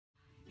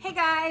Hey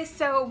guys,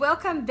 so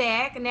welcome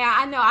back. Now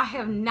I know I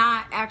have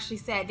not actually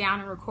sat down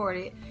and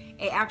recorded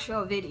an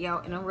actual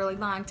video in a really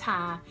long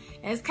time,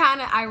 and it's kind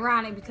of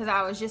ironic because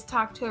I was just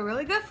talking to a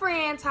really good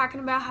friend talking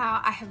about how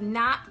I have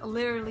not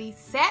literally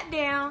sat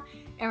down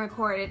and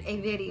recorded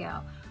a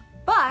video,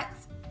 but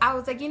I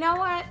was like, you know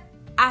what,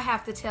 I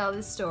have to tell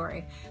this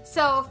story.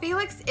 So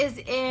Felix is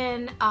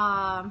in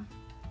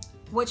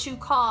what you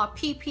call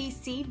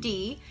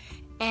PPCD,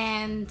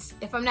 and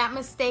if I'm not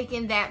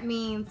mistaken, that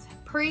means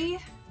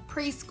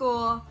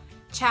preschool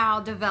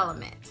child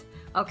development.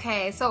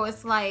 Okay, so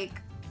it's like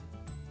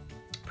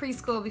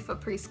preschool before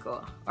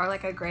preschool, or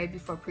like a grade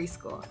before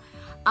preschool.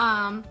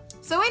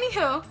 So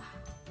anywho,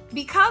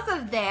 because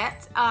of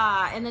that,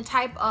 and the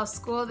type of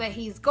school that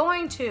he's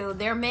going to,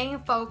 their main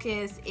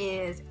focus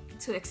is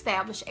to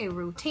establish a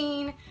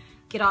routine.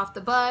 Get off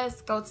the bus,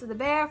 go to the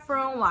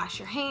bathroom, wash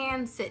your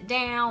hands, sit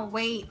down,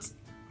 wait,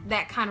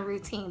 that kind of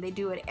routine. They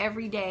do it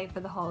every day for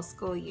the whole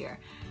school year.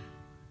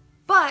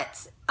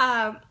 But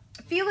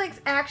Felix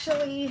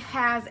actually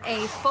has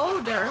a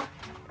folder.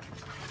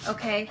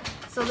 Okay,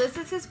 so this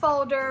is his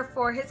folder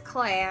for his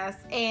class,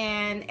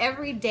 and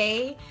every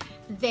day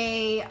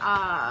they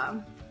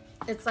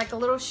it's like a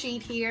little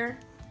sheet here.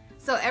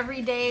 So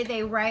every day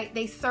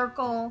they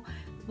circle,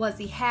 was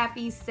he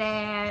happy,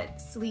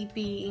 sad,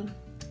 sleepy.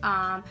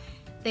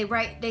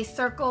 They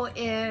circle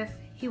if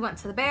he went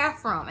to the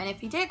bathroom, and if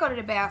he did go to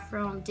the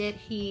bathroom, did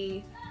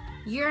he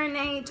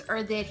urinate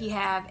or did he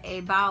have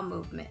a bowel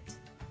movement?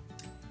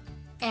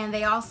 And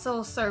they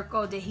also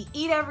circle, did he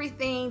eat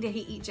everything? Did he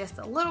eat just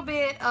a little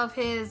bit of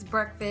his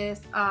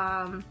breakfast?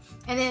 And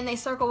then they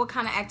circle what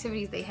kind of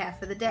activities they have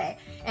for the day.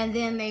 And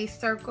then they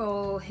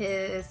circle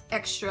his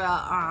extra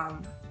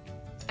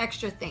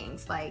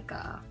things like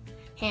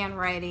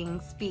handwriting,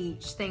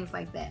 speech, things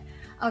like that.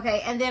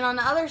 Okay, and then on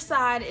the other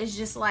side is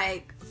just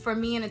like for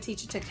me and a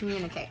teacher to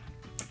communicate.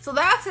 So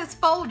that's his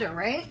folder,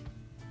 right?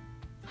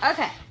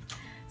 Okay.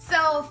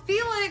 So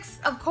Felix,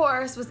 of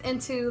course, was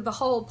into the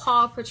whole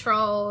Paw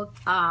Patrol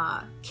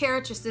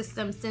character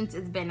system since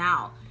it's been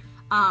out.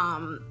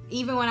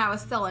 Even when I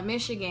was still in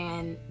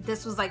Michigan,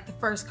 this was like the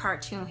first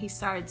cartoon he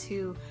started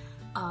to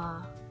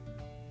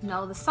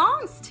know the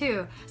songs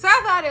to. So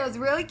I thought it was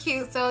really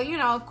cute. So, you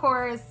know, of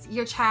course,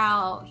 your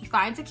child, he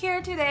finds a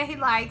character that he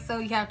likes, so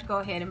you have to go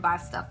ahead and buy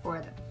stuff for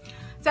them.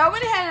 So I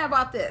went ahead and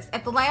bought this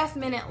at the last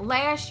minute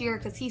last year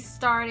because he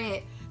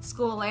started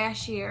school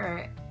last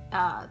year,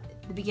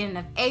 the beginning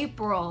of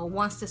April,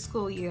 once the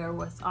school year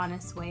was on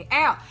its way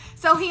out.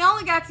 So he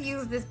only got to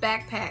use this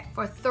backpack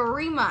for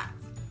 3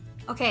 months.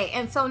 Okay,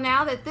 and so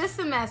now that this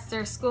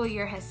semester school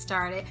year has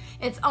started,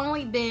 it's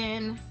only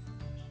been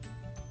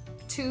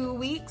 2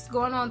 weeks,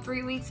 going on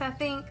 3 weeks, I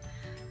think.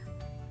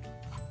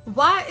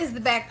 Why is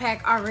the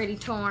backpack already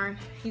torn,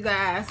 you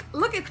guys?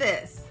 Look at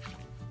this.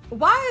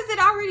 Why is it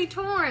already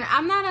torn?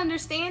 I'm not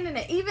understanding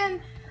it. Even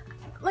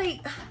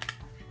like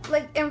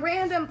in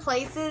random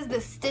places, the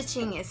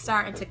stitching is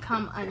starting to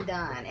come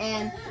undone,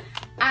 and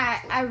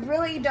I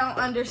really don't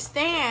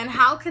understand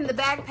how can the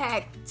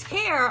backpack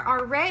tear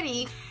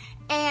already.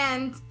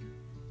 And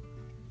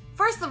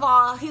first of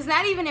all, he's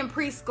not even in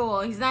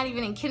preschool, he's not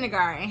even in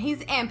kindergarten,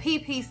 he's in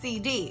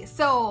PPCD.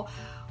 So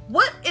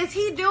what is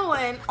he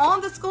doing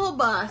on the school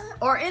bus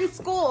or in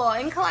school,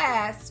 in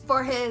class,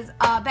 for his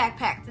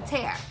backpack to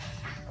tear?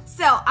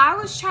 So I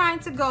was trying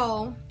to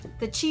go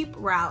the cheap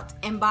route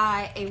and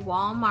buy a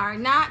Walmart.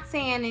 Not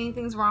saying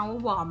anything's wrong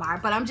with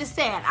Walmart, but I'm just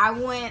saying I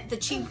went the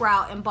cheap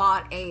route and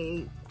bought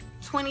a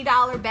 $20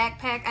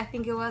 backpack, I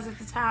think it was at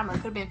the time, or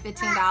it could have been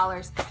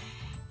 $15.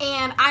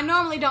 And I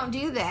normally don't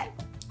do that.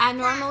 I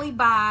normally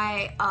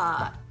buy,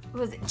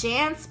 was it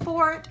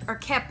JanSport or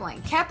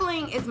Kipling?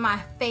 Kipling is my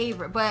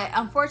favorite, but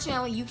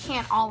unfortunately you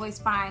can't always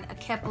find a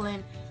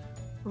Kipling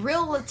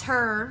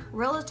retailer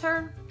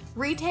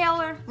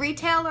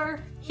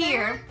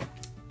here.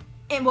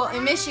 And well,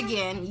 in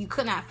Michigan, you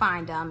could not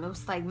find them. It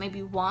was like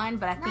maybe one,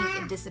 but I think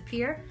it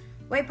disappeared.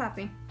 Wait,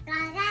 Poppy.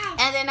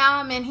 And then now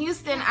I'm in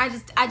Houston. I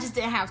just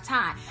didn't have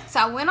time. So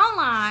I went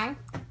online.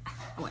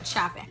 I went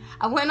shopping.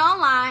 I went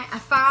online. I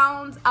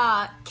found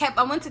I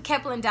went to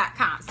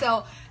Kipling.com.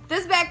 So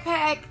this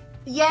backpack,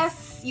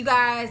 yes, you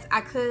guys, I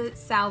could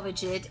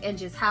salvage it and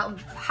just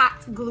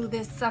hot glue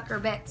this sucker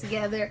back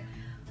together.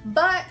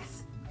 But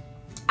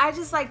I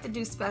just like to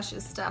do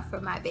special stuff for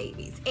my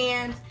babies.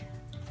 And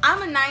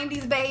I'm a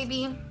 90s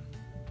baby.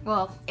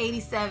 Well,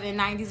 87,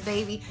 90s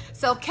baby.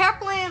 So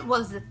Kipling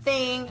was the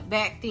thing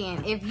back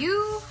then. If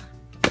you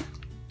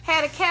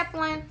had a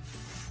Kipling,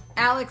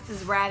 Alex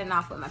is riding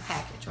off with my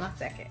package. 1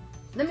 second.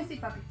 Let me see,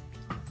 Puppy.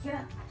 Get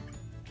up.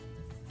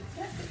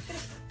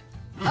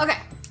 Okay,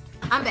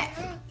 I'm back.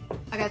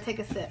 I gotta take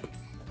a sip.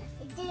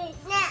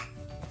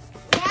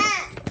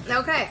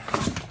 Okay,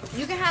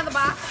 you can have the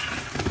box.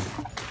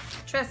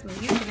 Trust me,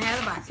 you can have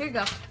the box. Here you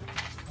go.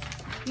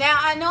 Now,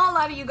 I know a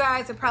lot of you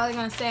guys are probably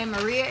going to say,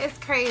 Maria is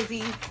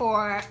crazy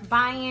for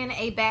buying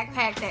a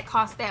backpack that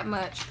costs that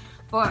much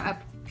for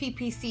a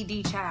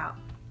PPCD child.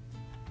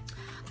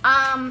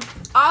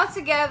 All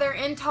together,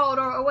 in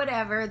total or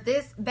whatever,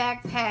 this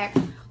backpack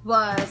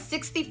was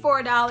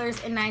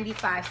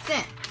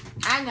 $64.95.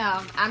 I know,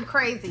 I'm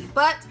crazy,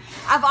 but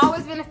I've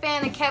always been a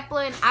fan of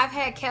Kipling. I've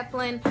had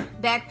Kipling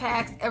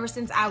backpacks ever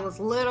since I was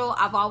little.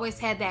 I've always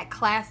had that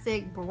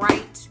classic,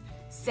 bright,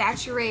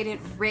 saturated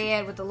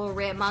red with the little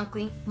red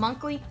monkey.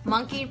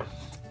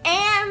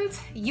 And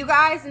you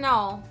guys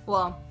know,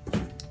 well,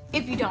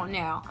 if you don't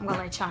know, I'm gonna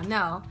let y'all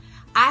know,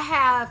 I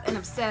have an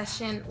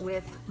obsession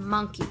with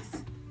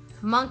monkeys.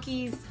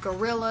 Monkeys,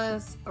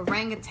 gorillas,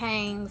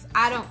 orangutans,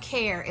 I don't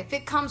care. If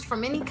it comes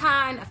from any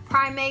kind of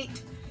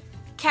primate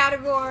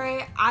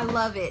category, I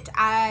love it.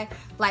 I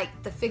like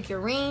the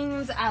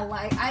figurines. I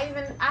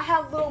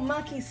have little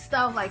monkey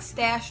stuff like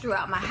stashed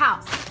throughout my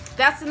house.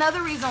 That's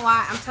another reason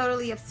why I'm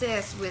totally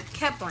obsessed with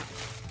Kipling.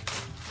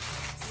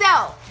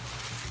 So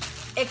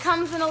it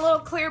comes in a little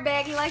clear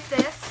baggie like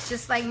this,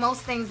 just like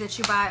most things that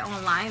you buy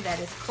online that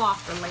is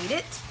cloth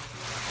related.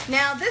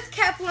 Now this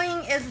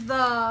Kipling is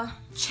the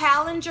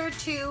Challenger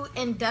 2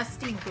 in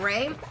Dusty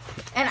Gray,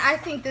 and I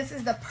think this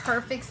is the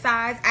perfect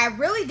size. I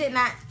really did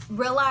not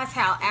realize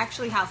how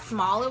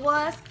small it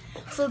was.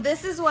 So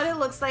this is what it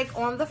looks like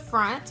on the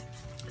front.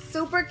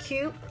 Super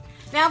cute.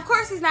 Now of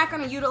course he's not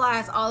going to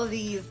utilize all of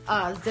these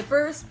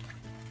zippers,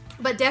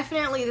 but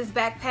definitely this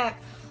backpack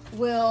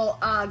will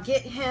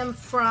get him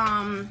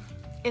from,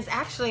 it's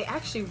actually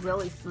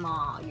really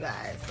small, you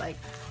guys. Like,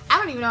 I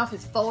don't even know if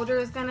his folder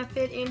is gonna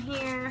fit in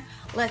here.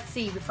 Let's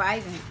see before I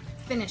even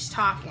finish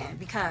talking,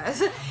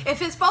 because if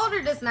his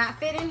folder does not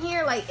fit in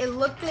here, like it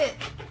looked it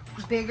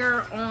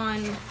bigger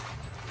on,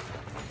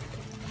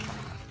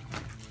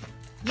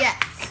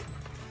 yes,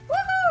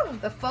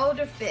 woohoo, the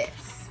folder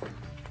fits,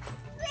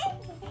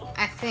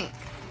 I think,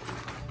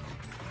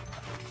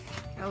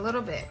 a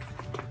little bit.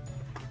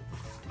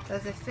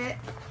 Does it fit?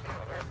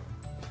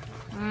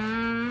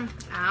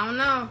 I don't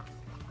know.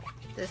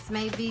 This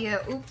may be a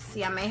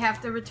oopsie. I may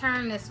have to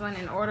return this one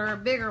and order a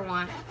bigger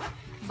one.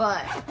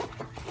 But,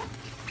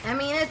 I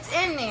mean, it's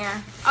in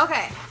there.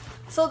 Okay,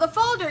 so the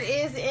folder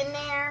is in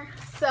there.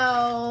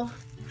 So,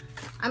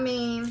 I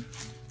mean,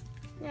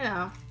 you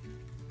know,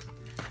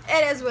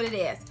 it is what it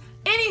is.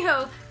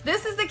 Anywho,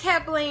 this is the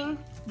Kipling,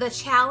 the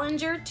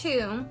Challenger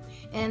 2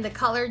 in the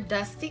color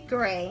Dusty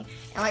Gray.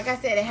 And like I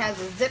said, it has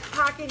a zip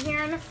pocket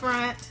here in the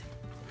front.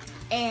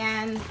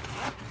 And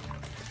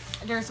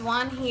there's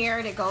one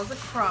here that goes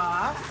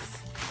across.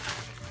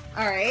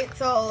 Alright,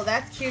 so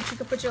that's cute. You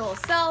can put your little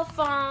cell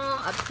phone,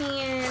 a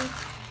pen,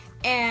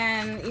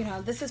 and you know,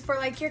 this is for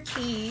like your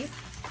keys.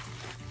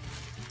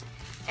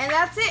 And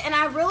that's it. And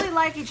I really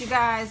like it, you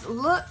guys.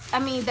 Look, I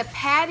mean, the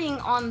padding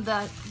on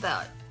the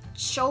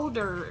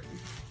shoulder,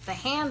 the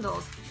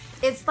handles,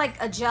 it's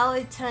like a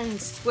gelatin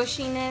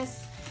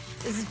squishiness.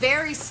 It's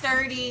very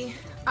sturdy.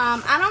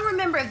 I don't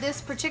remember if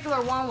this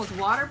particular one was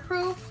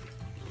waterproof.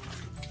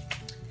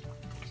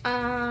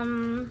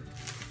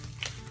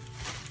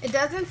 It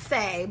doesn't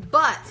say,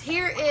 but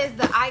here is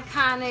the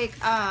iconic,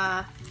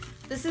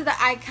 this is the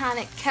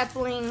iconic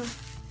Kipling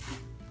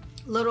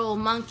little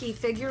monkey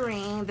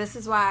figurine. This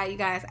is why, you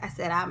guys, I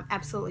said I'm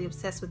absolutely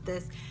obsessed with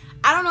this.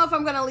 I don't know if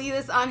I'm gonna leave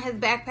this on his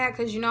backpack,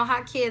 because you know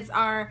how kids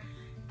are.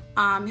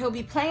 He'll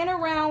be playing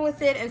around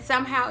with it and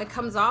somehow it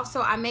comes off,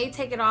 so I may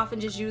take it off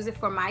and just use it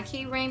for my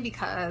key ring,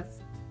 because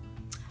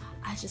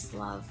I just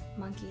love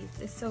monkeys.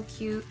 It's so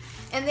cute.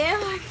 And then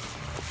like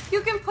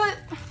you can put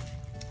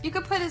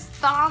his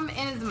thumb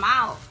in his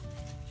mouth.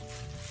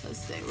 Let's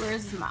see,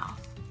 where's his mouth?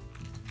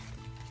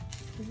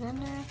 Is it in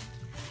there?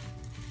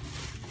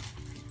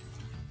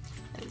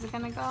 Is it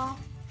gonna go?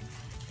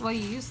 Well,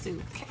 you used to.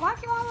 Why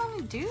can't you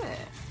let me do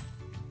it?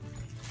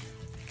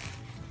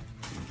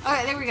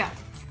 Okay, there we go.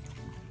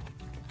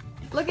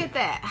 Look at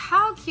that.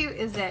 How cute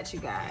is that, you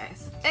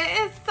guys?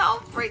 It is so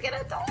freaking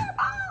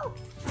adorable.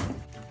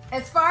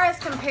 As far as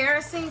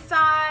comparison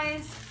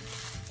size,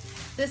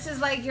 this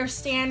is like your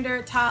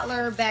standard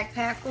toddler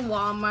backpack from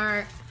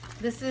Walmart.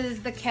 This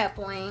is the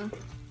Kipling,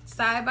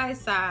 side by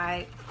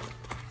side.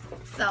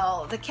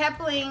 So the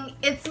Kipling,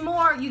 it's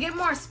more, you get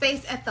more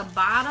space at the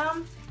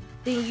bottom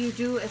than you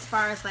do as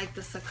far as like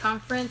the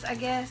circumference, I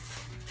guess.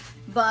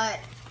 But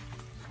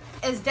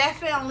it's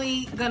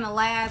definitely gonna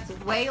last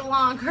way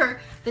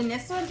longer than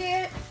this one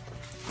did.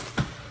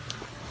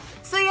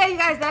 So yeah, you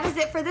guys, that is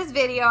it for this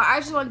video. I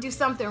just want to do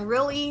something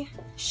really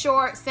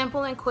short,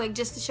 simple, and quick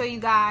just to show you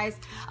guys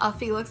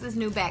Felix's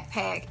new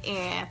backpack.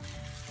 And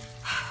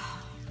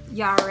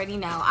y'all already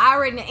know. I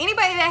already know.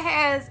 Anybody that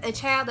has a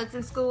child that's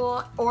in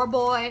school, or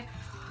boy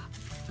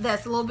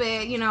that's a little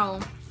bit, you know,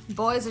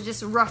 boys are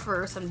just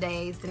rougher some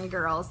days than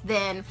girls,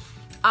 then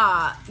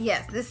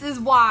yes, this is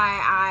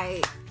why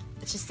I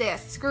just said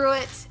screw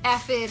it,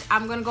 F it,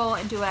 I'm gonna go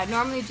and do what I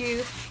normally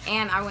do,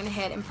 and I went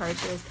ahead and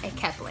purchased a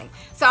Kipling.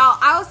 So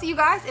I will see you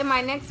guys in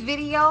my next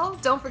video.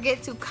 Don't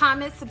forget to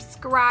comment,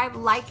 subscribe,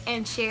 like,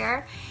 and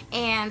share,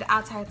 and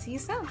I'll talk to you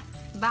soon.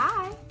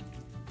 Bye.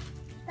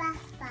 Bye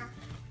bye.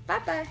 Bye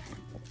bye.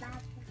 Bye bye.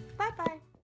 Bye bye.